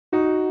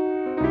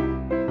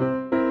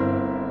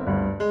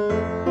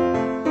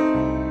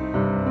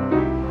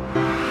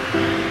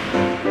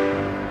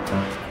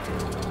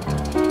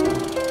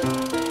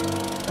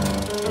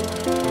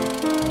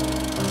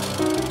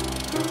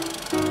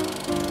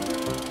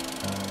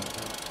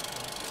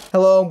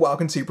Hello and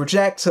welcome to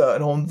Projector,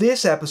 and on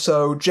this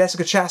episode,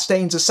 Jessica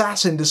Chastain's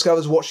assassin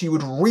discovers what she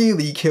would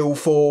really kill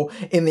for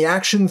in the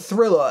action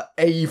thriller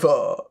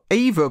Ava.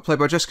 Ava, played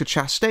by Jessica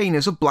Chastain,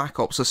 is a Black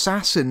Ops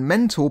assassin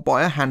mentored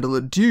by her handler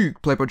Duke,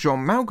 played by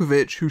John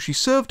Malkovich, who she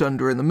served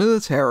under in the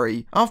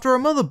military. After her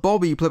mother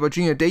Bobby, played by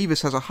Geena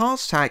Davis, has a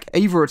heart attack,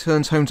 Ava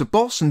returns home to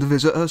Boston to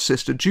visit her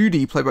sister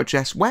Judy, played by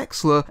Jess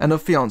Weixler, and her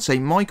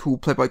fiancé Michael,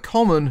 played by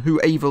Colin, who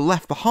Ava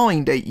left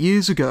behind 8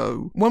 years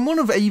ago. When one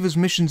of Ava's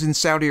missions in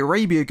Saudi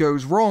Arabia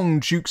goes wrong,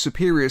 Duke's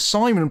superior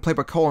Simon, played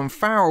by Colin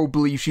Farrell,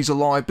 believes she's a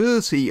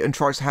liability and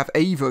tries to have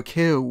Ava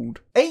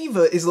killed.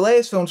 Ava is the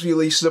latest film to be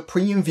released as a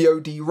premium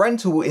VOD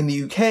rental in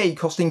the UK,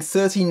 costing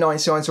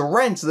 $13.99 to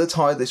rent at the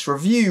time of this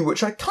review,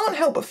 which I can't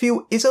help but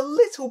feel is a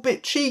little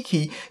bit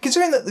cheeky,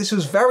 considering that this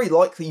was very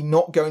likely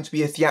not going to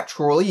be a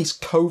theatrical release,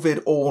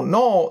 COVID or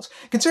not,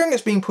 considering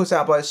it's being put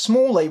out by a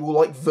small label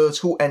like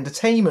Vertical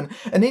Entertainment,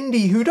 an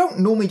indie who don't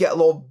normally get a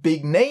lot of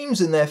big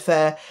names in their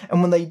fare,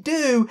 and when they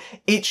do,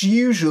 it's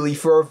usually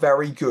for a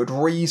very good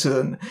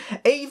reason.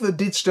 Ava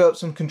did stir up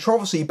some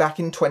controversy back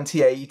in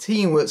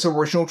 2018 with its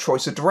original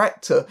choice of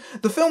director.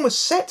 The film was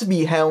set to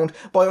be helmed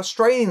by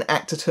Australian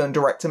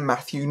actor-turned-director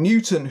Matthew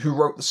Newton, who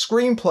wrote the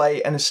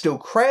screenplay and is still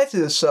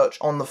credited as such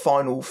on the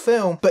final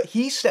film, but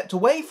he stepped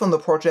away from the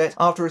project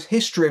after his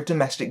history of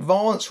domestic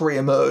violence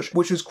re-emerged,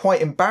 which was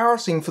quite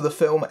embarrassing for the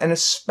film and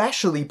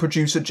especially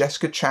producer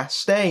Jessica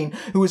Chastain,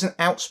 who was an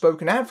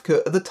outspoken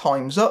advocate of the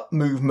Time's Up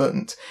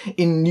movement.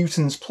 In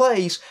Newton's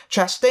place,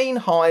 Chastain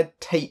hired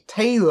Tate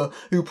Taylor,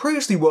 who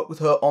previously worked with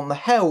her on The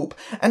Help,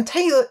 and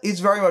Taylor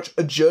is very much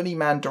a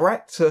journeyman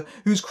director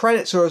whose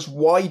credits are as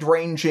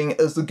wide-ranging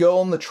as The Girl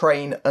on the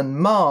Train and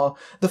Ma.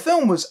 The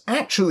film was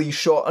actually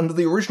shot under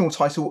the original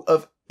title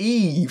of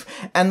Eve,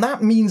 and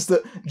that means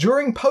that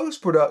during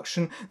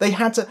post-production they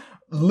had to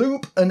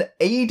loop and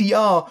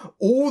ADR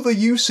all the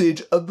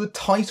usage of the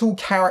title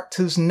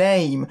character's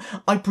name.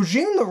 I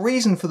presume the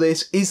reason for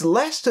this is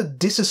less to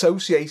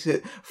disassociate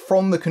it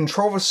from the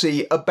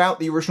controversy about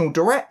the original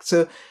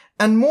director,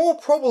 and more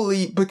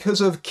probably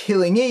because of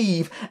Killing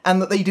Eve,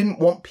 and that they didn't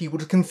want people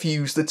to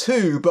confuse the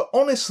two. But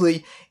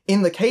honestly,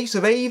 in the case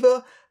of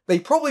Ava, they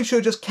probably should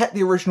have just kept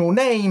the original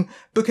name,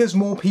 because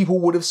more people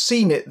would have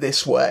seen it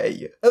this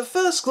way. At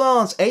first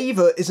glance,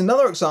 Ava is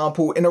another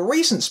example in a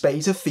recent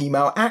spate of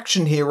female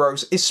action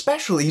heroes,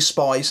 especially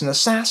spies and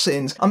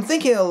assassins. I'm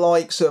thinking of the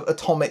likes of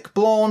Atomic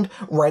Blonde,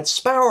 Red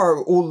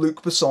Sparrow, or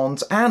Luc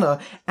Besson's Anna,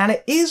 and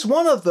it is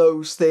one of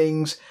those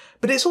things,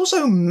 but it's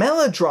also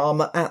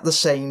melodrama at the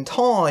same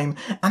time,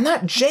 and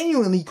that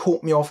genuinely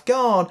caught me off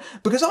guard,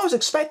 because I was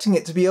expecting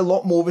it to be a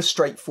lot more of a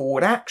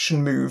straightforward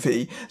action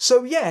movie.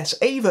 So yes,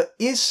 Ava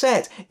is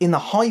set in the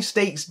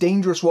high-stakes,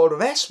 dangerous world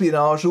of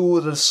espionage,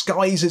 all the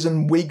disguises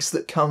and wigs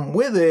that come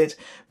with it,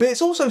 but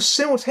it's also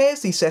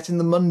simultaneously set in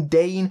the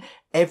mundane,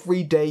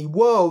 everyday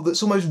world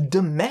that's almost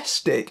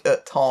domestic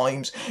at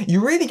times.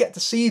 You really get to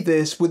see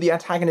this with the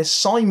antagonist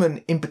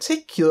Simon in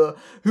particular,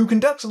 who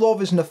conducts a lot of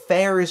his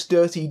nefarious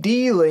dirty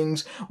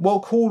dealings while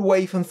called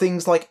away from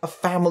things like a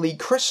family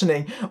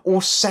christening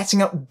or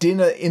setting up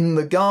dinner in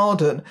the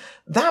garden.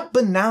 That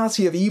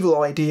banality of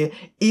evil idea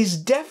is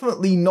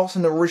definitely not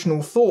an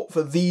original thought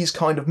for these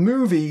kind of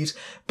movies,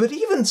 but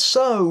even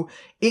so,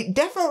 it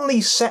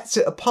definitely sets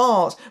it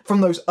apart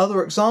from those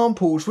other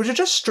examples, which are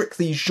just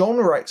strictly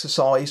genre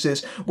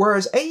exercises,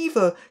 whereas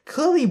Ava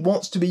clearly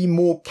wants to be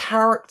more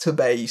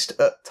character-based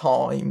at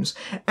times.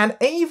 And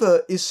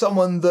Ava is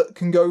someone that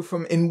can go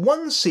from, in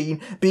one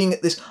scene, being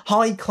at this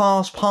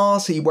high-class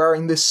party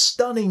wearing this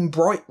stunning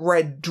bright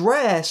red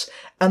dress,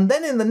 and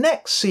then in the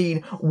next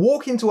scene,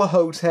 walk into a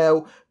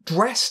hotel,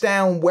 dressed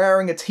down,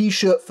 wearing a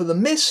t-shirt for the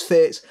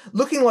Misfits,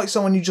 looking like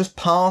someone you just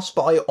passed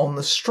by on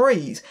the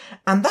street.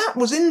 And that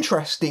was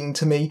interesting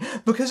to me,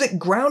 because it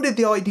grounded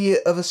the idea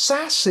of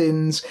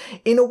assassins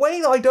in a way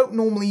that I don't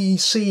normally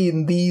see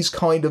in these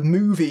kind of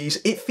movies.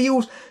 It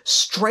feels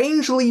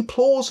strangely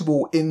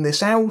plausible in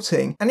this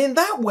outing, and in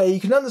that way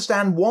you can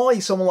understand why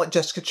someone like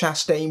Jessica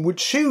Chastain would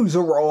choose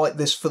a role like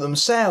this for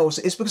themselves.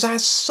 It's because it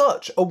has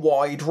such a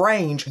wide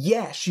range.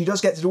 Yes, she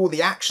does get to do all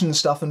the action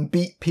stuff and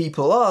beat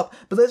people up,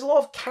 but there's a lot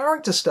of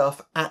character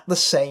stuff at the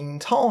same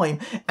time,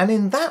 and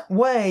in that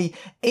way,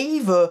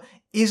 Ava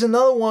is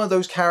another one of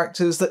those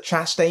characters that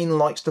Chastain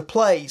likes to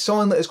play,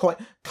 someone that is quite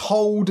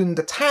cold and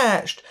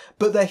detached,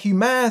 but their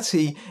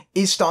humanity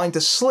is starting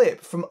to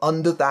slip from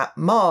under that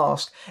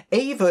mask.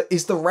 Ava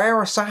is the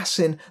rare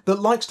assassin that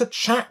likes to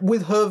chat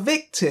with her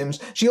victims.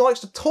 She likes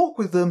to talk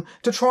with them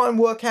to try and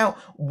work out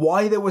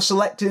why they were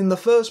selected in the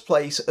first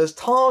place as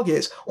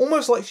targets,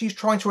 almost like she's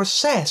trying to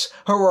assess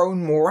her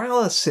own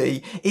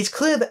morality. It's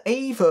clear that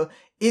Ava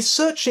is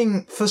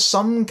searching for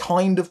some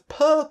kind of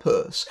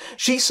purpose.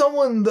 She's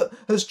someone that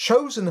has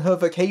chosen her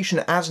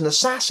vocation as an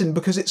assassin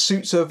because it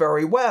suits her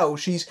very well.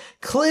 She's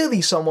clearly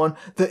someone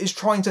that is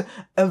trying to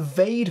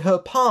evade her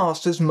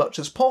past as much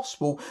as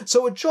possible.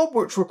 So a job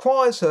which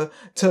requires her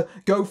to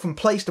go from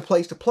place to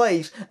place to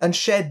place and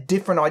share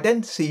different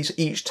identities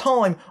each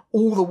time,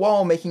 all the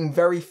while making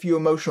very few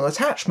emotional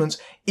attachments,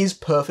 is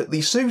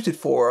perfectly suited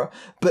for her.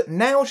 But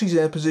now she's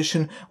in a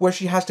position where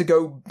she has to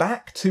go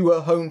back to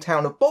her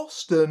hometown of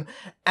Boston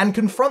and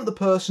confront the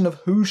person of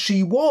who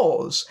she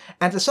was,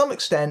 and to some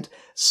extent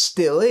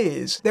still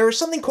is. There is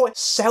something quite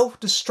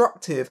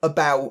self-destructive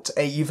about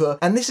Ava,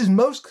 and this is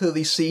most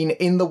clearly seen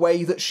in the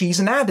way that she's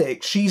an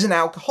addict, she's an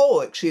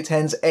alcoholic, she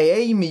attends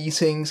AA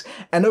meetings,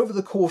 and over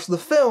the course of the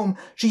film,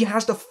 she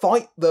has to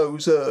fight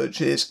those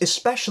urges,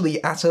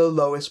 especially at her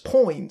lowest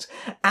point.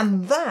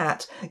 And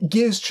that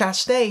gives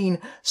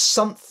Chastain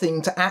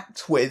something to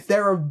act with.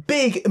 There are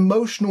big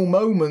emotional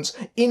moments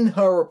in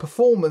her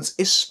performance,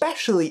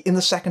 especially in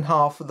the second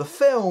half of the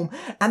film,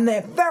 and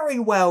they're very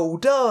well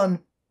done,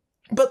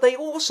 but they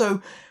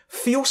also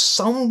feel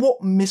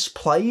somewhat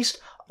misplaced.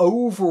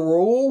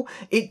 Overall,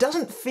 it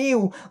doesn't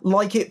feel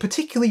like it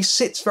particularly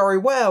sits very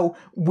well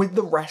with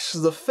the rest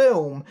of the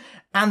film.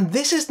 And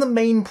this is the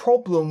main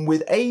problem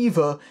with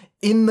Ava,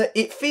 in that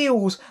it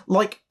feels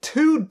like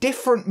two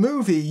different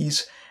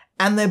movies,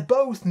 and they're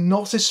both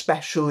not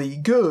especially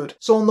good.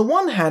 So on the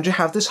one hand, you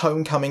have this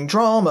homecoming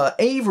drama.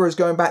 Ava is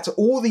going back to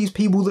all these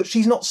people that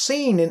she's not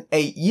seen in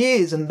 8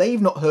 years, and they've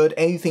not heard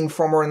anything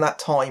from her in that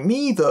time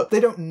either.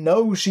 They don't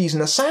know she's an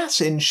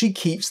assassin, she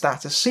keeps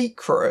that a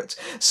secret.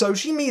 So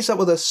she meets up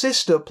with her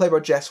sister, played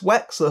by Jess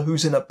Weixler,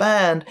 who's in a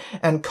band,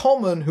 and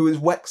Colin, who is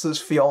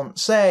Wexler's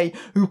fiancé,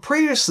 who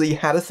previously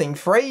had a thing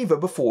for Ava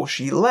before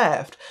she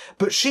left.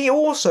 But she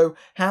also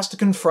has to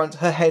confront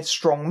her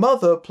headstrong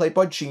mother, played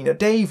by Geena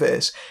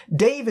Davis.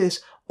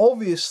 Davis,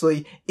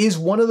 obviously, is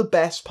one of the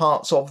best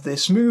parts of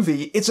this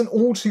movie. It's an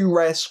all too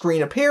rare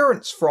screen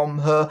appearance from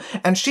her,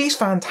 and she's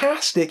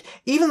fantastic,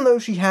 even though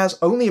she has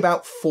only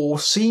about 4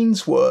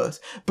 scenes worth,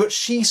 but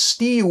she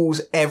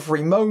steals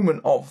every moment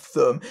of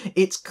them.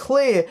 It's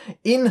clear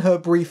in her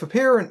brief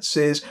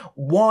appearances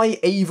why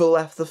Ava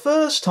left the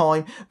first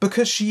time,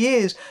 because she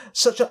is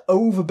such an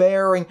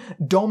overbearing,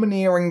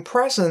 domineering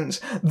presence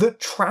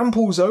that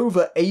tramples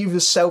over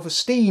Ava's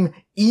self-esteem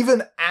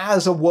even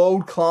as a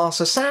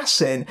world-class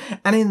assassin,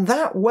 and in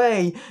that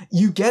way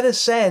you get a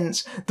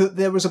sense that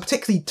there was a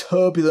particularly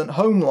turbulent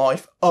home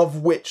life,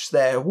 of which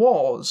there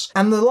was.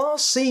 And the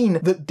last scene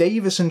that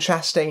Davis and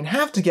Chastain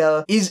have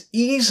together is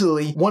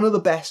easily one of the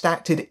best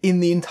acted in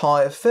the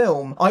entire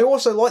film. I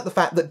also like the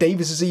fact that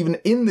Davis is even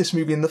in this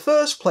movie in the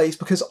first place,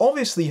 because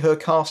obviously her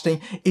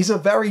casting is a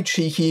very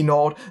cheeky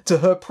nod to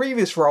her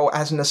previous role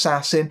as an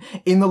assassin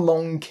in The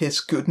Long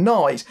Kiss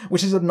Goodnight,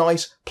 which is a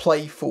nice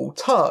playful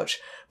touch.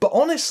 But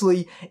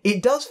honestly,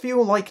 it does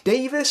feel like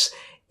Davis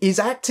is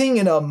acting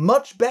in a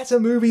much better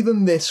movie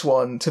than this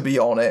one, to be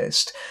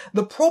honest.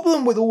 The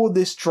problem with all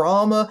this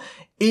drama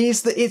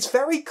is that it's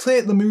very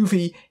clear the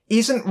movie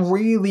isn't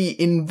really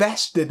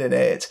invested in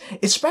it,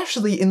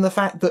 especially in the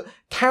fact that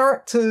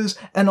characters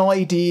and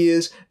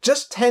ideas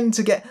just tend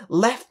to get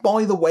left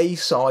by the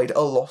wayside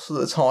a lot of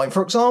the time.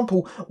 For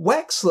example,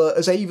 Weixler,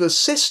 as Ava's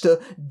sister,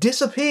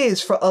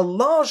 disappears for a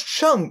large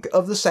chunk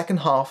of the second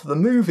half of the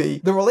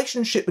movie. The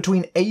relationship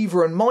between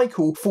Ava and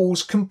Michael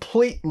falls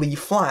completely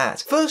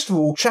flat. First of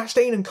all,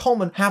 Chastain and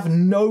Colin have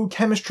no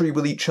chemistry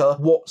with each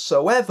other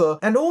whatsoever,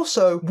 and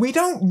also, we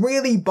don't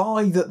really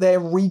buy that they're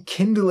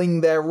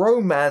rekindling their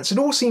romance. It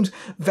all seems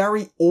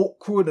very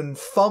awkward and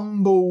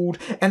fumbled,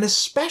 and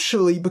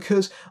especially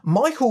because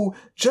Michael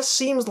just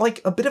seems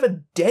like a bit of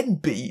a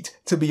deadbeat,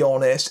 to be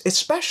honest,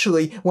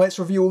 especially when it's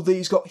revealed that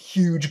he's got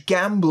huge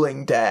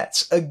gambling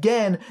debts.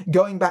 Again,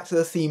 going back to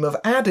the theme of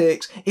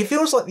addicts, it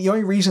feels like the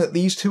only reason that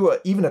these two are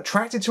even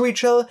attracted to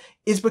each other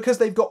is because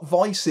they've got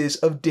vices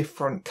of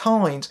different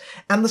kinds.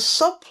 And the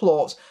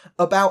subplot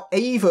about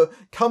Ava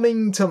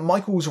coming to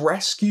Michael's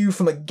rescue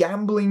from a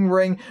gambling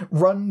ring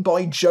run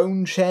by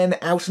Joan Chen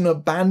out in an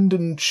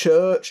abandoned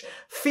church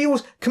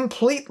feels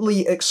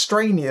completely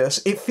extraneous.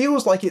 It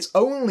feels like it's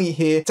only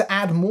here to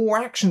add more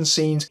action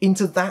scenes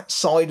into that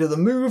side of the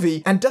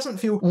movie and doesn't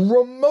feel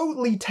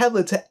remotely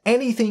tethered to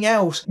anything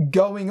else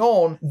going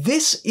on.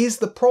 This is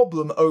the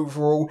problem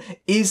overall,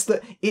 is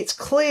that it's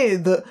clear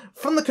that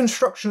from the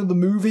construction of the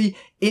movie,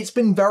 it's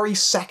been very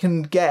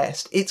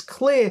second-guessed. It's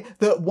clear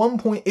that at one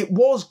point it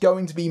was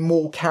going to be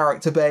more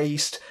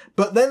character-based,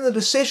 but then the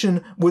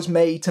decision was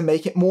made to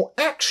make it more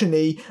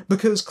action-y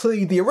because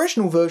clearly the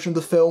original version of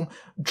the film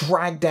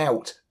dragged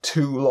out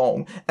too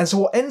long. And so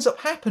what ends up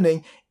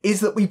happening is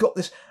that we've got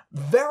this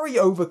very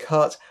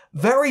overcut,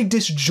 very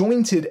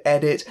disjointed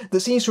edit that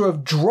seems to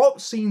have dropped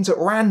scenes at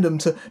random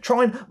to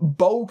try and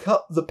bulk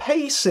up the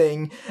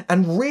pacing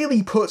and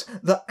really put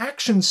the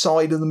action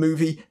side of the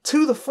movie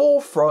to the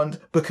forefront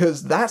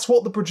because that's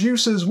what the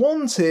producers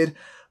wanted.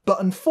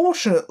 But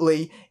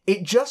unfortunately,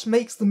 it just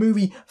makes the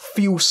movie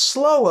feel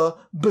slower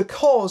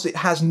because it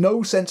has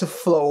no sense of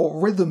flow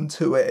or rhythm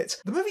to it.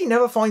 The movie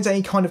never finds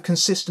any kind of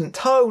consistent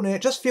tone, and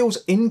it just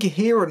feels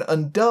incoherent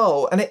and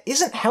dull, and it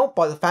isn't helped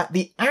by the fact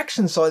the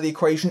action side of the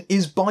equation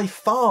is by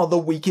far the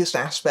weakest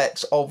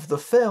aspects of the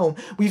film.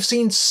 We've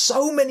seen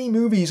so many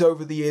movies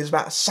over the years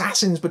about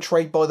assassins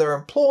betrayed by their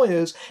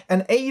employers,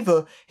 and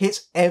Ava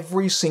hits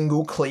every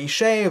single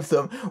cliche of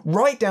them,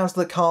 right down to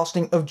the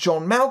casting of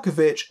John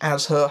Malkovich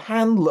as her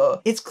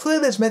handler. It's clear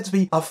there's meant to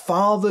be a a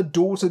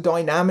father-daughter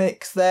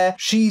dynamic there.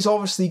 She's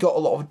obviously got a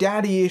lot of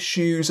daddy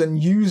issues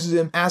and uses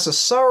him as a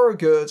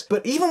surrogate,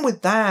 but even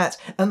with that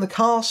and the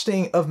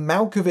casting of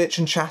Malkovich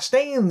and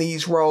Chastain in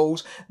these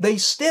roles, they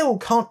still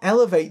can't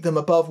elevate them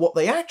above what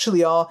they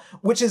actually are,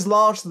 which is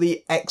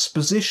largely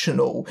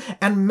expositional.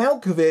 And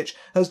Malkovich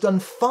has done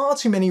far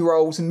too many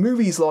roles in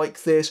movies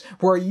like this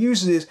where he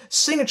uses his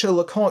signature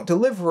laconic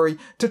delivery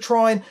to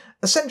try and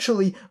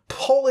essentially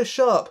polish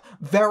up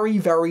very,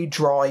 very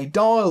dry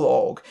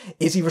dialogue.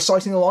 Is he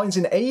reciting the lines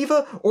in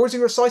Ava, or is he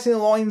reciting the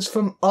lines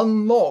from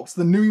Unlocked,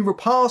 the Nui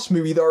Rapace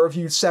movie that I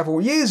reviewed several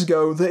years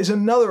ago that is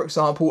another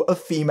example of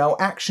female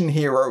action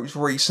heroes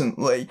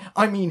recently?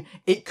 I mean,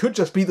 it could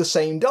just be the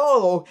same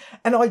dialogue,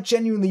 and I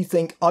genuinely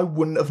think I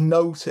wouldn't have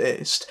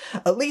noticed.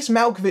 At least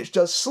Malkovich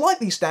does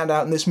slightly stand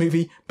out in this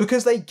movie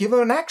because they give him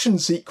an action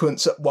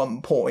sequence at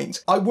one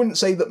point. I wouldn't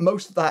say that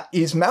most of that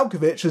is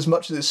Malkovich as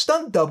much as his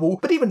stunt double,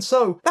 but even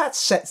so, that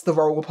sets the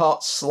role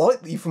apart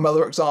slightly from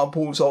other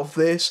examples of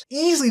this.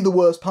 Easily the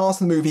worst part of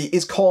the movie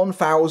is Colin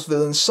Farrell's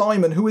villain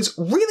Simon, who is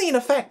really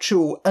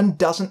ineffectual and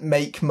doesn't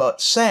make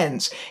much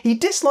sense. He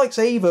dislikes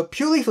Ava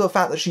purely for the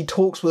fact that she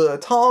talks with her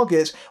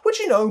target, which,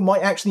 you know,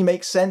 might actually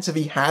make sense if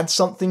he had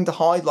something to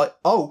hide, like,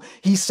 oh,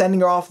 he's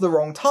sending her after the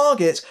wrong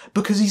target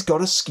because he's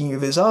got a scheme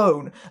of his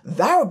own.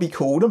 That would be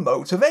called a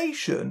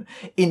motivation.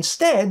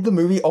 Instead, the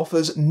movie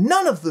offers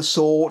none of the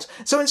sort,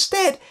 so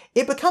instead,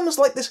 it becomes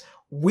like this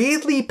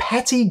weirdly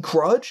petty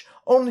grudge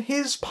on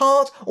his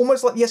part,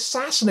 almost like the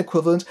assassin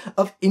equivalent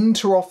of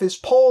inter-office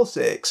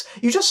politics.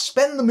 You just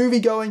spend the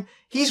movie going,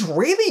 he's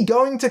really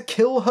going to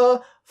kill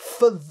her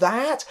for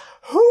that?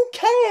 Who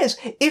cares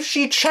if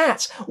she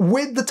chats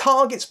with the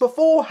targets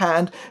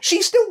beforehand?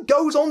 She still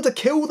goes on to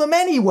kill them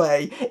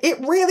anyway. It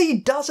really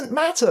doesn't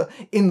matter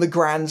in the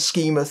grand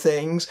scheme of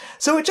things.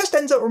 So it just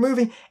ends up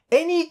removing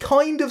any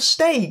kind of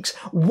stakes.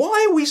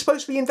 Why are we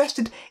supposed to be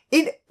invested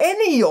in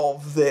any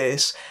of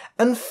this?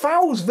 And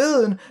Farrell's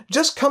villain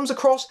just comes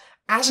across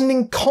as an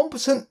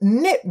incompetent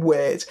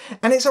nitwit,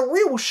 and it's a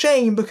real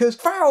shame because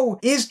Farrell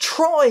is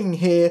trying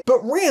here,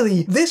 but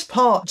really this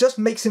part just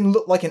makes him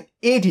look like an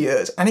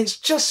idiot, and it's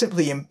just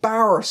simply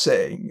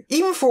embarrassing.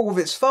 Even for all of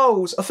its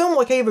faults, a film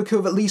like Ava could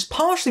have at least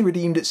partially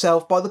redeemed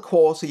itself by the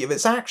quality of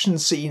its action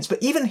scenes,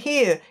 but even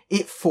here,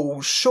 it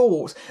falls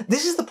short.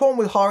 This is the problem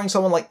with hiring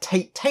someone like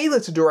Tate Taylor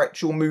to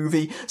direct your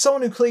movie,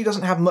 someone who clearly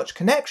doesn't have much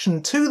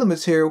connection to the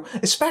material,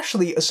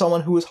 especially as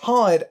someone who was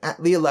hired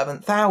at the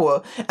 11th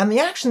hour, and the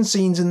action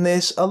scenes in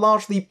this are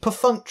largely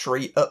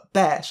perfunctory at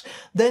best.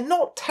 They're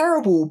not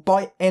terrible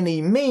by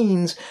any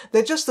means,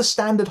 they're just the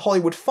standard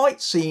Hollywood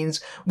fight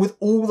scenes with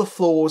all the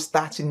flaws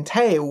that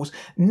entails.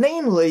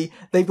 Namely,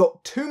 they've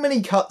got too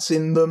many cuts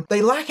in them,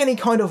 they lack any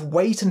kind of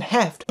weight and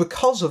heft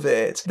because of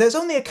it. There's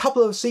only a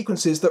couple of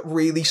sequences that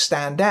really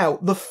stand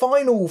out. The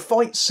final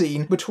fight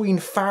scene between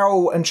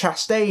Farrell and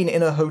Chastain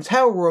in a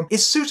hotel room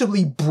is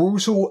suitably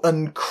brutal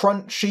and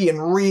crunchy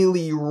and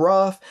really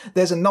rough.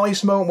 There's a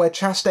nice moment where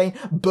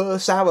Chastain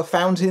bursts out of a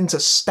fountain to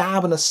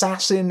stab an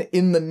assassin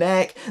in the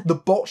neck. The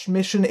botched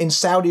mission in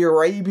Saudi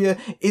Arabia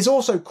is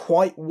also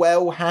quite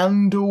well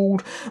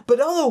handled, but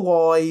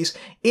otherwise,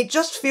 it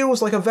just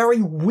feels like a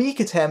very weak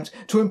attempt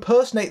to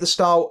impersonate the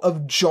style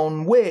of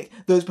John Wick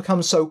that has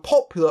become so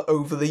popular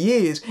over the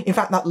years. In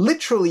fact, that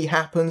literally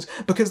happens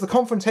because the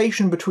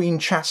confrontation between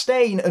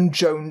Chastain and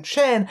Joan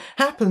Chen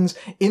happens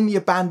in the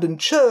abandoned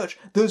church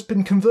that has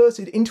been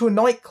converted into a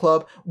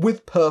nightclub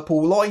with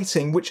purple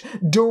lighting, which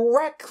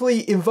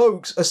directly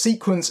evokes a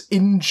sequence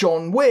in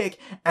John Wick,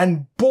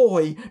 and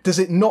boy, does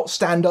it not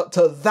stand up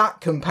to that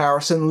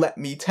comparison, let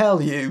me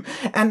tell you.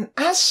 And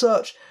as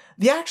such,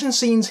 the action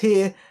scenes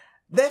here,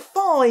 they're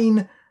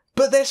fine,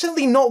 but they're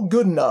simply not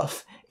good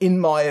enough, in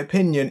my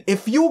opinion.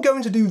 If you're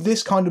going to do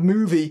this kind of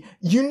movie,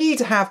 you need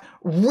to have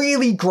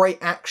really great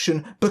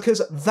action,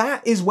 because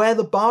that is where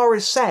the bar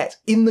is set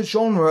in the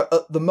genre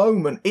at the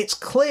moment. It's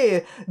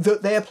clear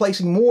that they're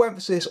placing more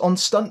emphasis on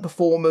stunt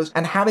performers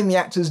and having the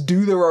actors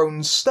do their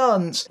own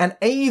stunts, and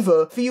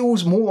Ava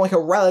feels more like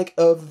a relic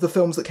of the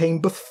films that came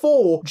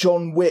before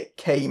John Wick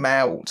came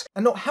out.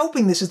 And not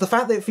helping this is the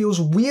fact that it feels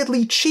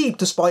weirdly cheap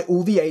despite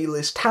all the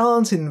A-list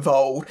talent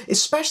involved,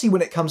 especially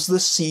when it comes to the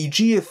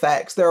CG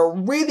effects. There are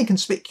really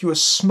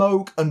conspicuous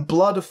smoke and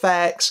blood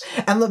effects,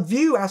 and the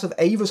view out of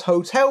Ava's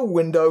hotel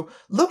window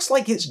looks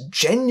like it's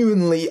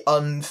genuinely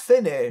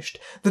unfinished.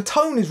 The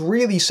tone is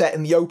really set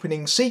in the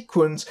opening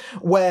sequence,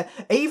 where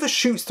Ava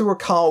shoots through a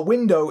car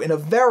window in a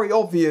very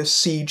obvious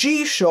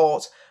CG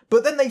shot,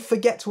 but then they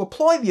forget to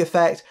apply the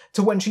effect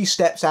to when she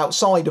steps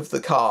outside of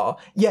the car.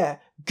 Yeah,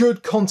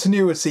 good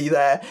continuity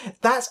there.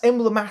 That's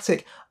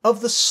emblematic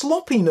of the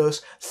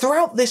sloppiness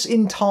throughout this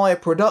entire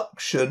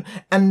production,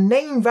 and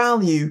name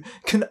value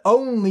can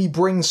only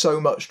bring so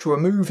much to a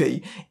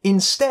movie.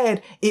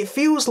 Instead, it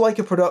feels like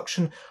a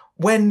production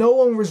where no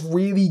one was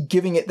really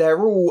giving it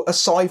their all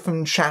aside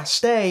from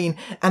Chastain,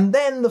 and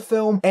then the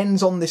film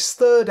ends on this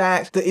third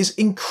act that is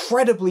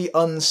incredibly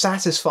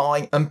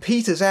unsatisfying and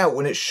peters out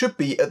when it should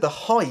be at the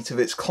height of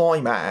its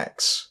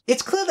climax.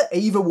 It's clear that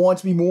Ava wanted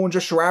to be more than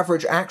just your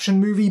average action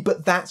movie,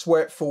 but that's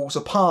where it falls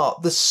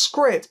apart. The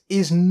script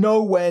is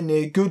nowhere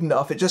near good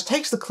enough. It just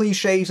takes the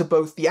cliches of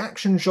both the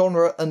action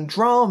genre and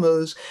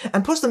dramas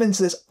and puts them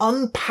into this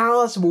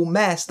unpalatable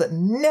mess that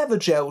never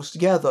gels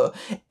together.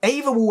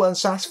 Ava will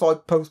unsatisfy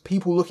both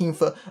people looking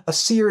for a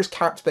serious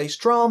character-based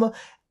drama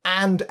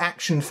and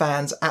action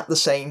fans at the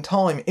same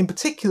time. In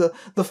particular,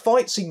 the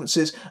fight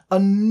sequences are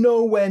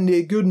nowhere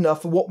near good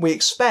enough for what we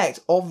expect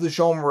of the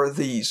genre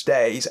these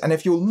days, and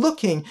if you're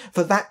looking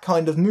for that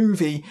kind of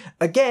movie,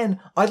 again,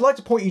 I'd like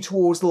to point you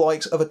towards the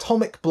likes of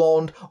Atomic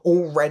Blonde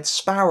or Red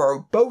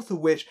Sparrow, both of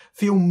which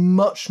feel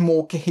much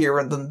more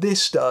coherent than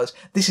this does.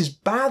 This is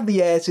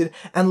badly edited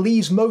and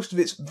leaves most of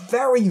its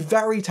very,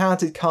 very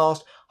talented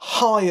cast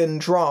high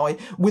and dry,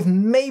 with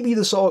maybe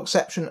the sole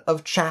exception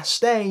of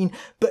Chastain,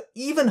 but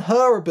even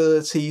her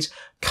abilities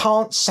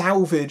can't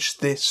salvage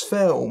this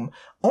film.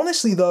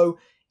 Honestly though,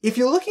 if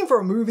you're looking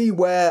for a movie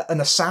where an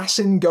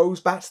assassin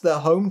goes back to their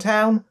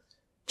hometown,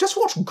 just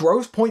watch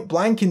Grosse Point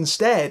Blank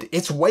instead.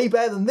 It's way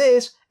better than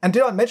this. And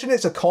did I mention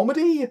it's a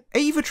comedy?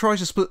 Ava tries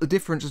to split the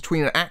difference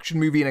between an action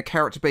movie and a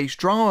character-based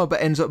drama,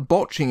 but ends up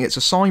botching its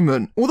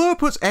assignment. Although it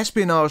puts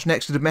espionage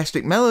next to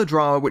domestic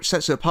melodrama, which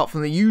sets it apart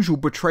from the usual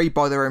betrayed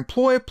by their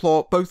employer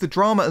plot, both the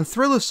drama and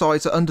thriller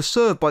sides are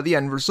underserved by the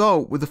end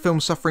result, with the film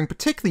suffering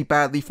particularly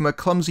badly from a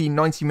clumsy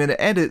 90-minute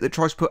edit that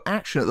tries to put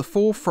action at the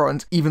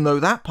forefront, even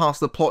though that part of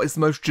the plot is the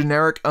most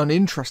generic,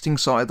 uninteresting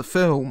side of the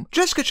film.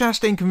 Jessica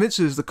Chastain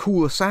convinces the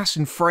cool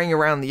assassin fraying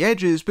around the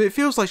edges, but it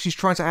feels like she's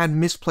trying to add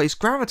misplaced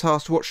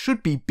gravitas to what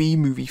should be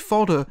B-movie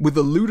fodder, with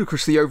the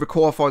ludicrously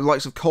overqualified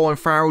likes of Colin,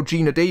 Farrell,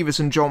 Geena Davis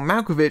and John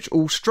Malkovich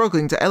all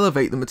struggling to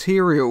elevate the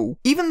material.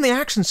 Even the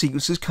action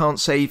sequences can't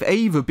save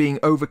Ava, being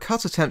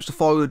overcut attempts to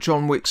follow the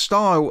John Wick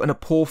style, and a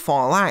poor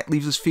final act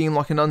leaves us feeling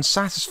like an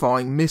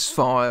unsatisfying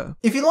misfire.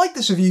 If you like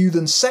this review,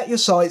 then set your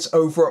sights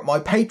over at my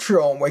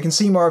Patreon, where you can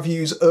see my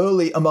reviews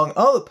early among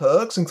other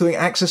perks, including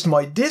access to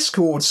my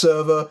Discord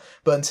server.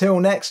 But until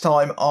next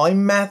time,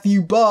 I'm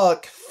Matthew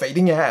Buck,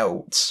 fading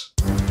out.